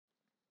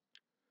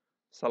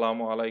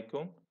Assalamu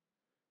alaikum.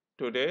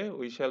 Today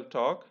we shall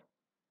talk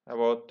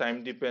about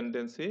time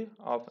dependency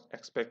of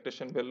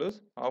expectation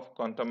values of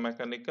quantum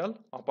mechanical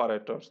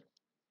operators.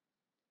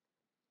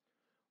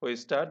 We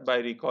start by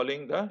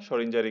recalling the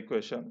Schrodinger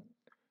equation.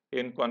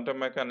 In quantum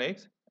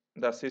mechanics,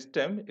 the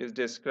system is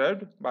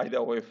described by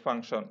the wave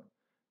function.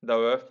 The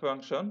wave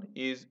function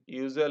is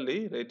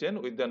usually written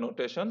with the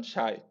notation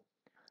psi.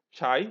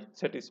 Psi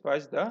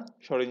satisfies the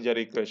Schrodinger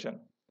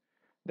equation.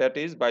 That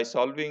is, by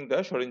solving the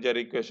Schrodinger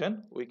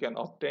equation, we can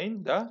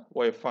obtain the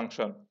wave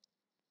function.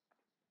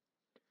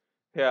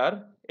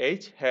 Here,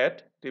 H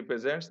hat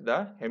represents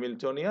the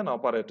Hamiltonian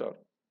operator.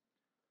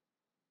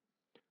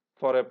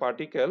 For a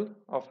particle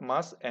of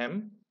mass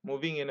m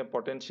moving in a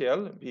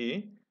potential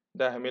V,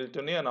 the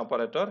Hamiltonian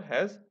operator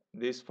has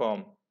this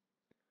form.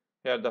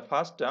 Here, the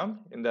first term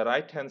in the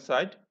right hand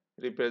side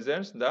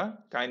represents the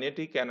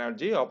kinetic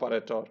energy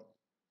operator.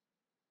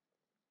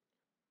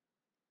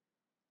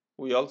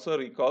 We also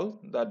recall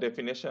the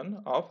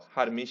definition of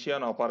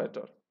Hermitian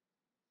operator.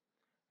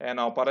 An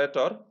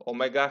operator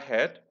omega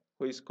hat,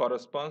 which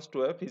corresponds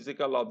to a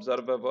physical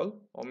observable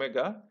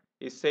omega,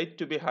 is said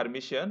to be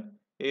Hermitian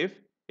if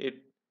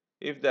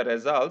the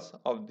results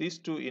of these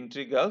two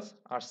integrals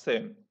are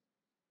same.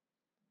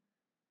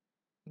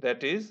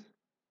 That is,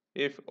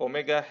 if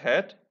omega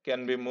hat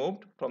can be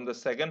moved from the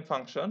second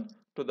function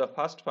to the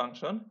first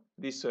function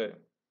this way.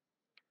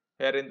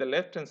 Here in the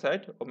left hand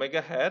side,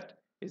 omega hat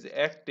is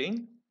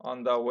acting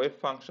on the wave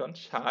function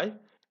psi,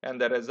 and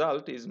the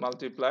result is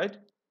multiplied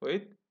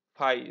with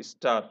phi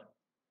star.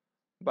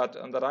 But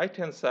on the right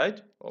hand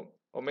side,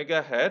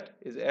 omega hat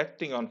is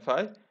acting on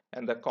phi,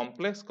 and the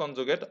complex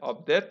conjugate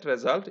of that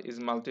result is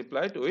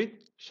multiplied with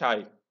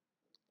psi.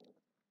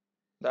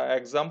 The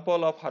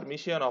example of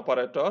Hermitian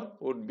operator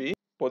would be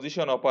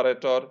position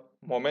operator,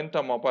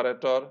 momentum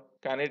operator,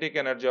 kinetic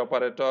energy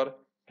operator,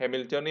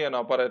 Hamiltonian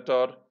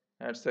operator,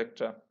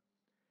 etc.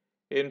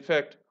 In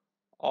fact,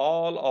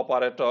 all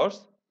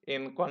operators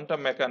in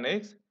quantum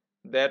mechanics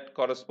that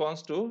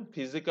corresponds to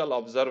physical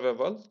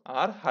observable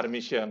are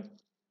Hermitian.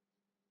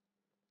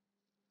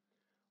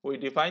 We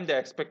define the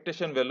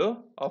expectation value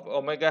of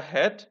omega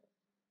hat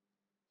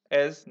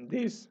as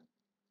this.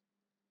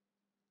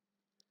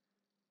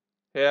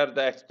 Here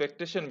the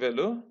expectation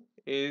value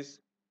is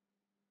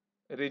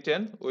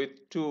written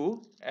with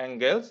two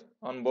angles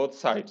on both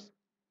sides.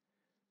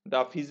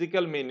 The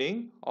physical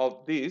meaning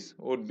of this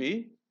would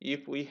be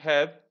if we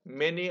have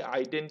many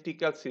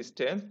identical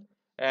systems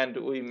and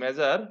we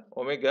measure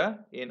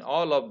omega in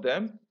all of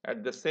them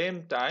at the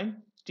same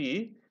time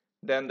t,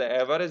 then the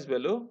average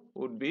value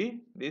would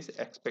be this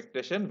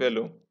expectation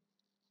value.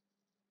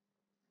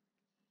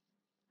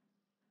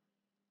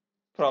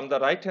 From the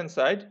right hand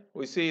side,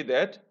 we see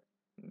that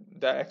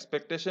the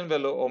expectation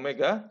value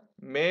omega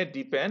may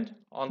depend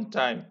on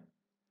time.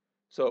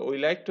 So we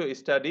like to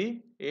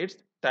study its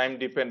time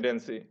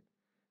dependency.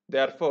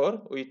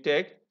 Therefore, we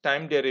take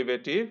time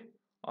derivative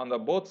on the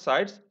both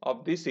sides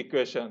of this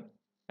equation,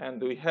 and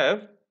we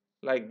have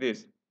like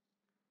this.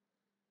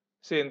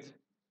 Since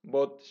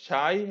both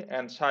psi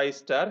and psi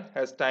star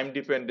has time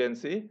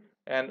dependency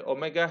and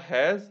omega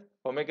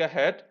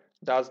hat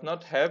does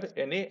not have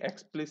any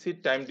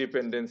explicit time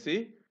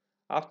dependency,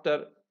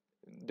 after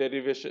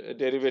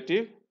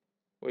derivative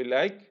we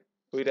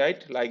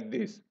write like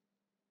this.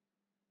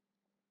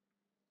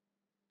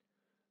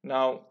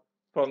 Now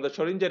from the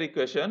Schrodinger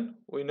equation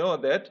we know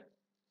that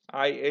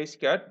I h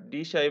cat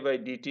d psi by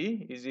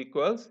dt is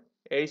equals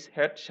h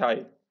hat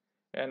psi,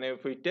 and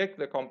if we take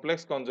the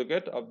complex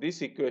conjugate of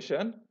this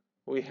equation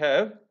we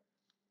have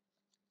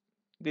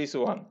this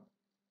one.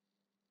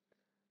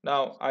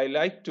 Now I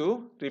like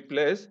to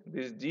replace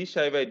this d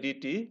psi by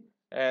dt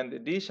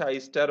and d psi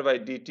star by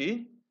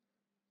dt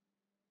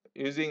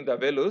using the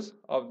values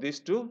of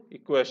these two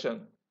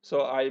equations.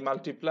 So I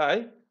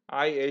multiply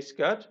I h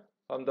cat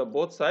on the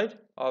both sides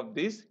of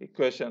this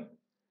equation.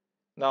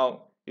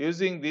 Now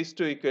using these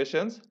two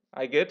equations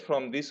I get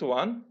from this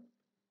one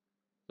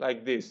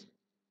like this.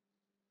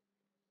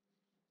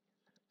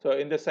 So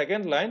in the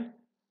second line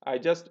I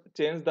just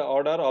change the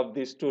order of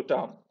these two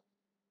terms.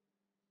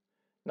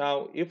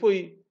 Now if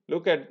we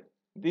look at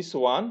this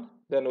one,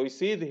 then we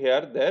see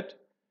here that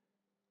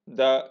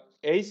the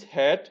h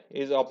hat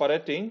is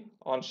operating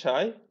on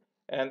psi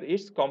and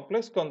its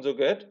complex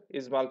conjugate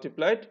is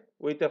multiplied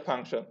with a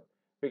function,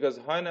 because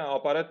when an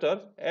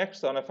operator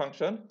acts on a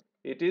function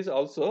it is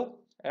also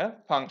a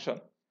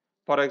function.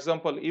 For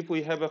example, if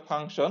we have a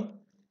function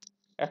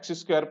x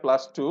square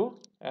plus 2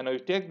 and we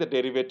take the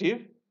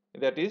derivative,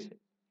 that is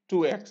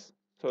 2x,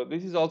 so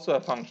this is also a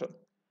function.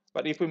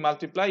 But if we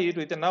multiply it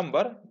with a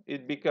number,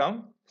 it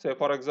becomes, say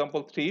for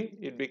example 3,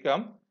 it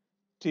becomes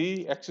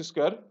 3x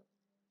square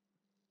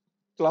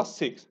plus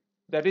 6,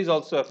 that is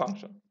also a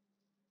function.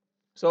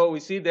 So we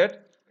see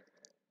that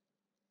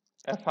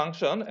a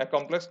function, a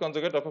complex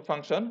conjugate of a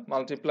function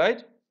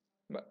multiplied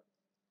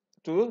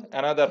to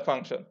another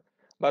function.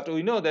 But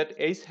we know that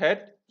h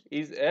hat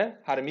is a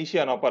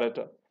Hermitian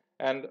operator,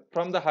 and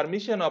from the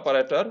Hermitian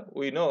operator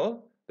we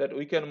know that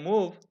we can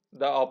move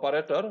the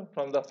operator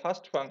from the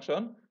first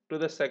function to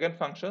the second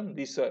function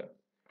this way.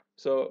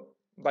 So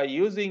by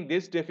using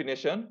this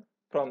definition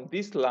from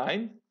this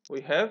line,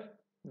 we have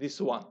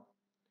this one.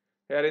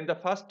 Here in the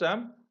first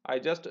term, I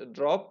just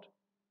dropped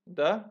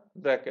the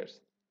brackets.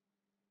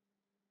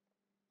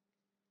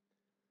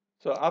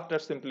 So after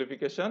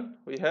simplification,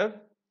 we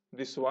have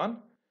this one,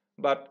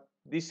 but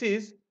this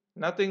is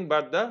nothing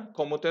but the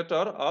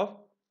commutator of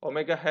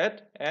omega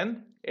hat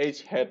and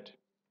h hat.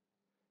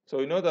 So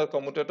we know the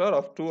commutator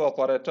of two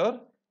operator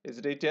is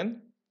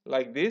written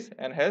like this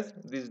and has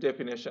this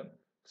definition.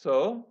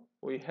 So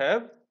we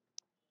have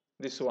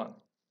this one.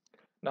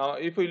 Now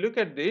if we look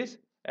at this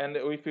and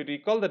if we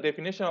recall the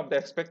definition of the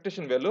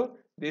expectation value,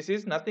 this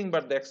is nothing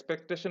but the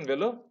expectation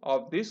value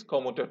of this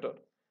commutator.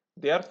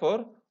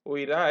 Therefore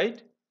we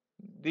write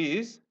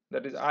this,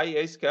 that is I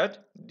h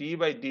cat d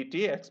by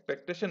dt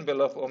expectation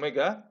value of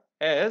omega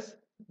as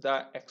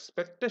the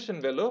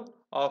expectation value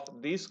of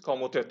this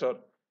commutator,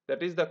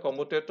 that is the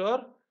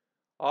commutator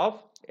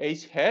of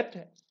h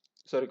hat,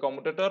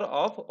 commutator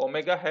of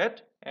omega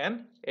hat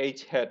and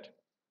h hat.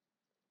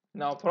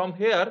 Now from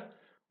here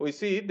we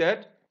see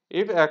that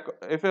if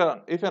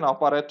an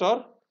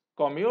operator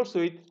commutes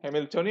with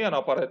Hamiltonian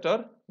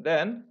operator,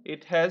 then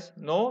it has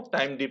no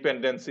time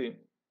dependency.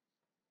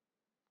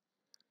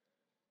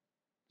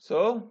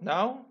 So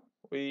now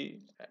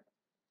we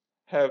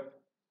have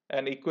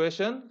an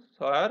equation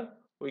where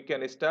we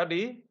can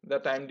study the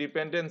time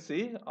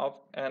dependency of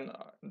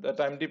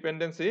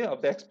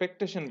the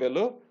expectation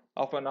value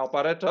of an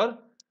operator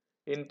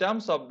in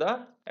terms of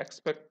the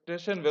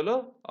expectation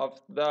value of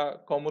the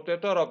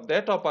commutator of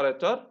that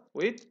operator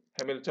with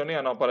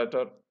Hamiltonian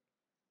operator.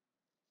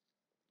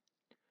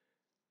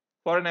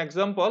 For an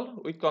example,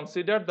 we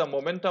consider the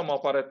momentum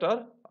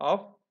operator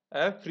of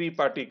a free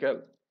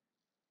particle.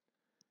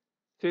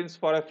 Since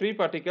for a free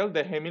particle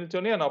the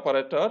Hamiltonian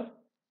operator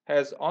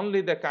has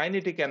only the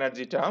kinetic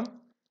energy term,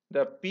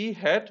 the p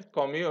hat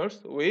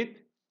commutes with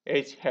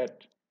h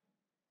hat.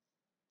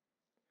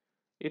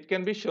 It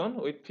can be shown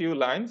with few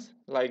lines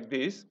like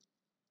this.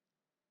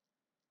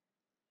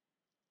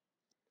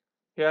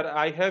 Here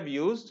I have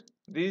used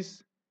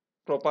this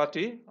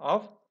property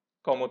of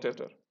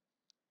commutator.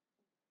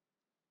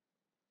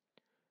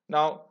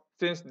 Now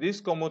since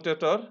this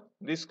commutator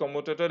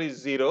is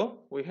 0,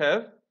 we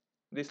have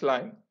this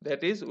line.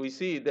 That is, we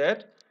see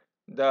that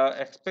the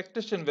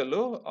expectation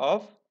value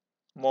of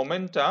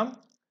momentum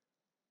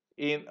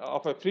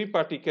of a free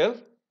particle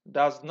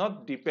does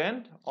not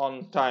depend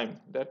on time.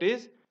 That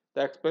is,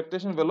 the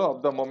expectation value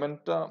of the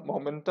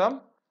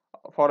momentum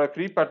for a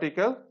free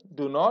particle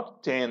do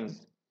not change.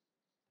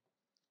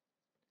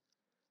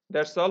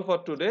 That's all for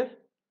today.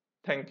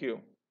 Thank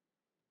you.